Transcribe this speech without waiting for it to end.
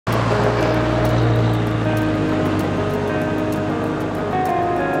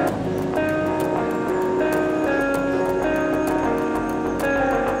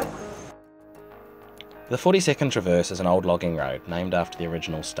The 42nd Traverse is an old logging road named after the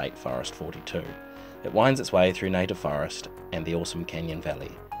original State Forest 42. It winds its way through native forest and the awesome Canyon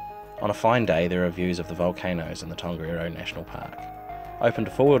Valley. On a fine day there are views of the volcanoes in the Tongariro National Park. Open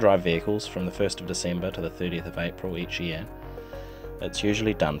to four-wheel drive vehicles from the 1st of December to the 30th of April each year. It's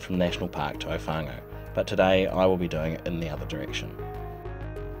usually done from National Park to Ofango, but today I will be doing it in the other direction.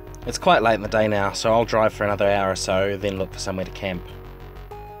 It's quite late in the day now, so I'll drive for another hour or so, then look for somewhere to camp.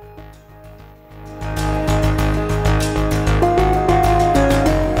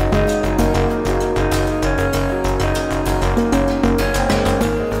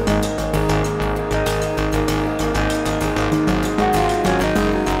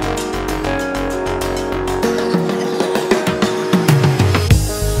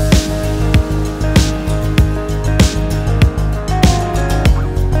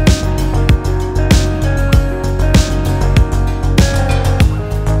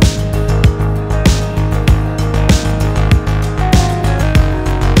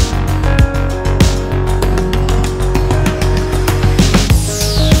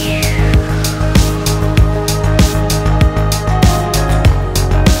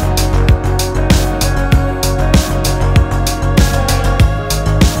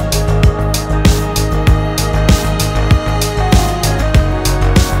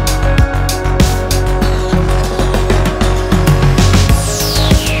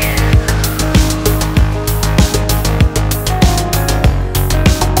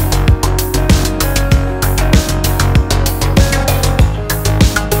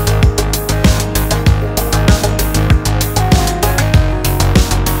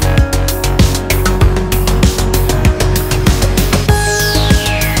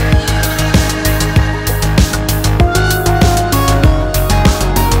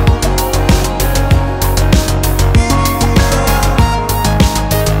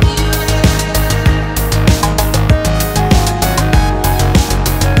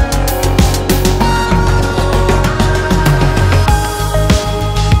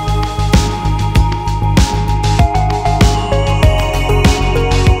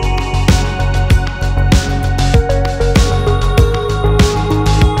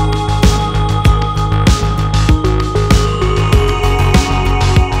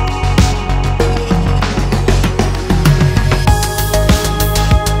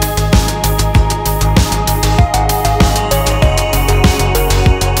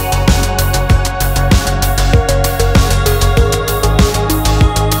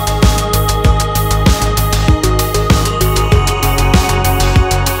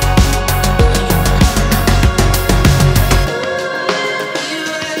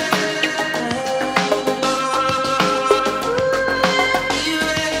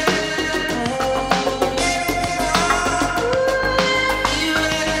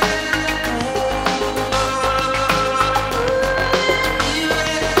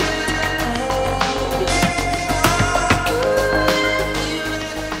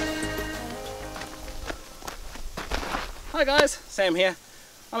 Hi guys, Sam here.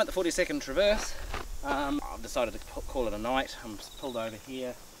 I'm at the 42nd Traverse. I've decided to call it a night. I'm just pulled over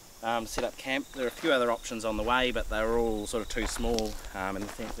here to set up camp. There are a few other options on the way, but they were all sort of too small in the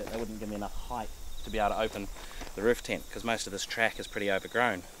sense that they wouldn't give me enough height to be able to open the roof tent, because most of this track is pretty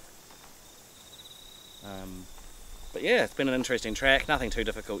overgrown. But yeah, it's been an interesting track, nothing too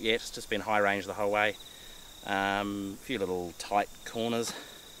difficult yet. It's just been high range the whole way. A few little tight corners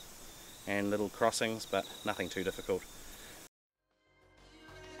and little crossings, but nothing too difficult.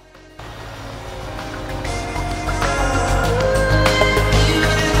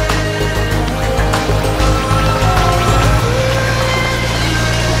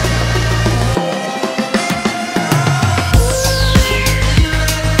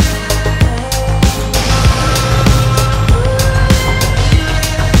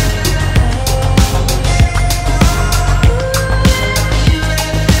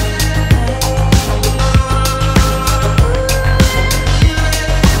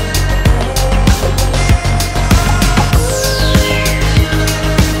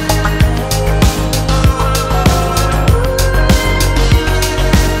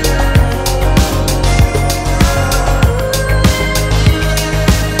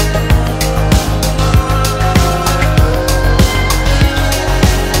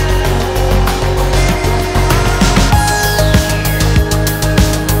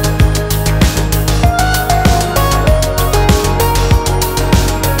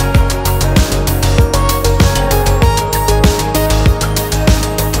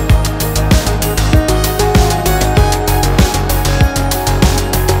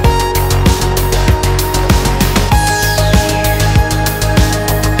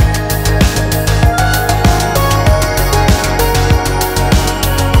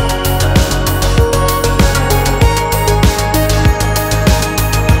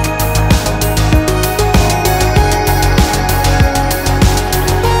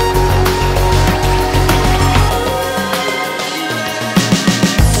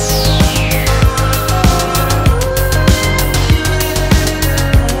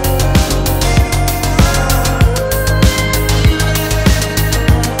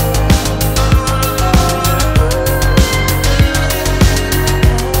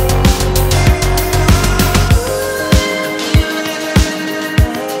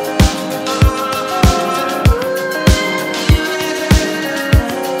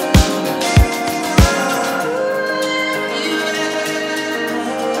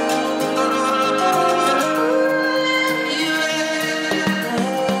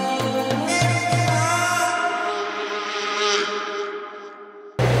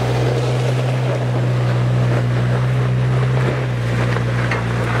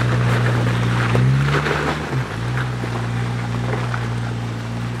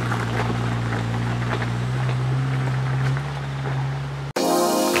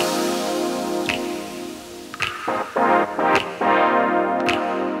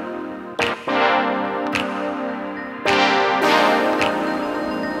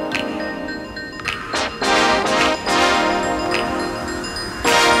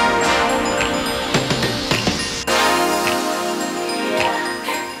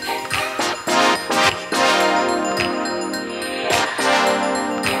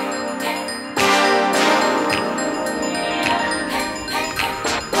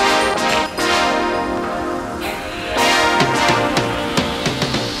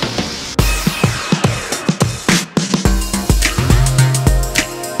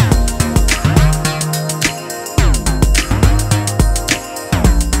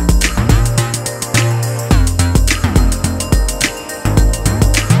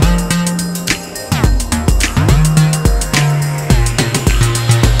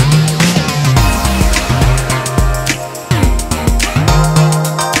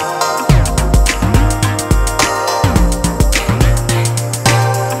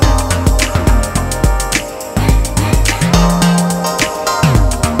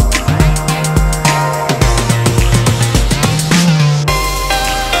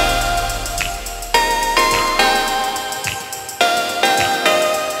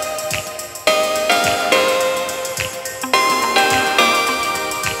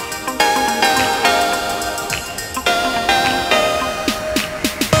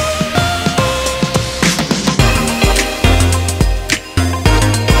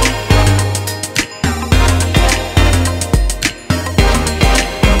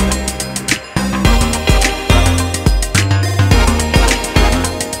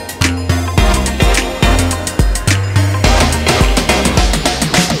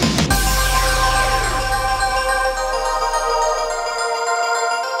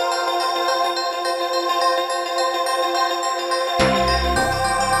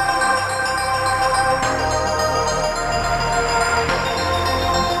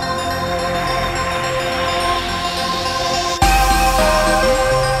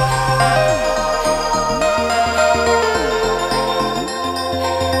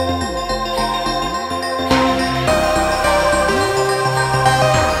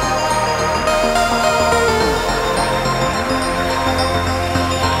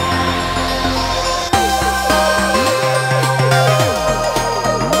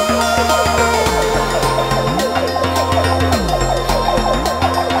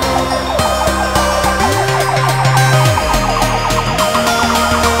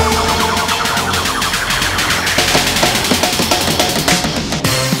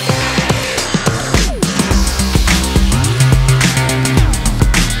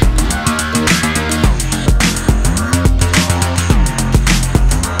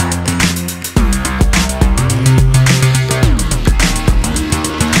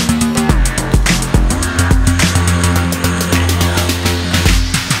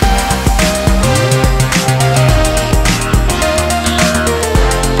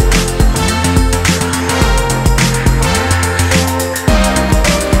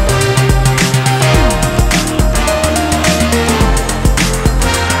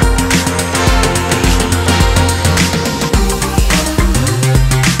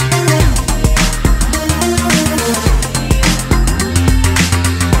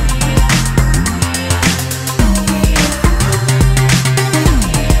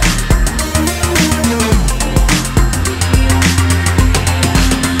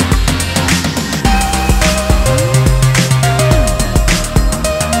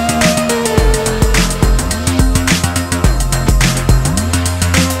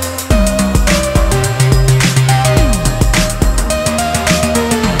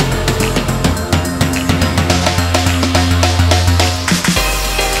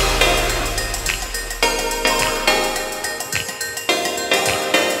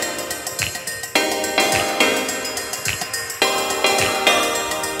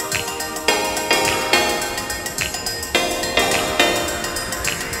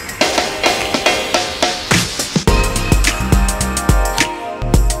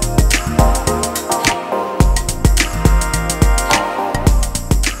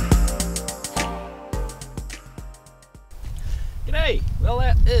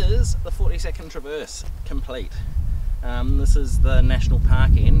 traverse complete. This is the national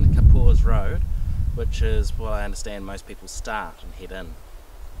park end, Kapoor's Road, which is where I understand most people start and head in.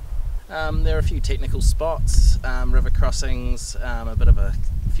 There are a few technical spots, river crossings, a bit of a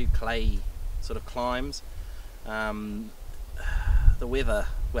few clay sort of climbs. The weather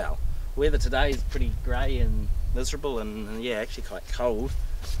today is pretty grey and miserable, and yeah, actually quite cold.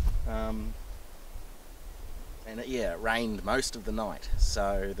 And it rained most of the night,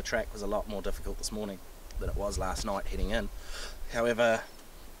 so the track was a lot more difficult this morning than it was last night heading in. However,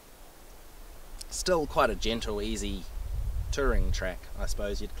 still quite a gentle, easy touring track, I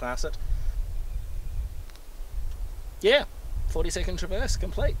suppose you'd class it. Yeah, 40-second traverse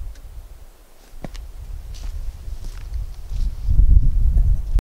complete.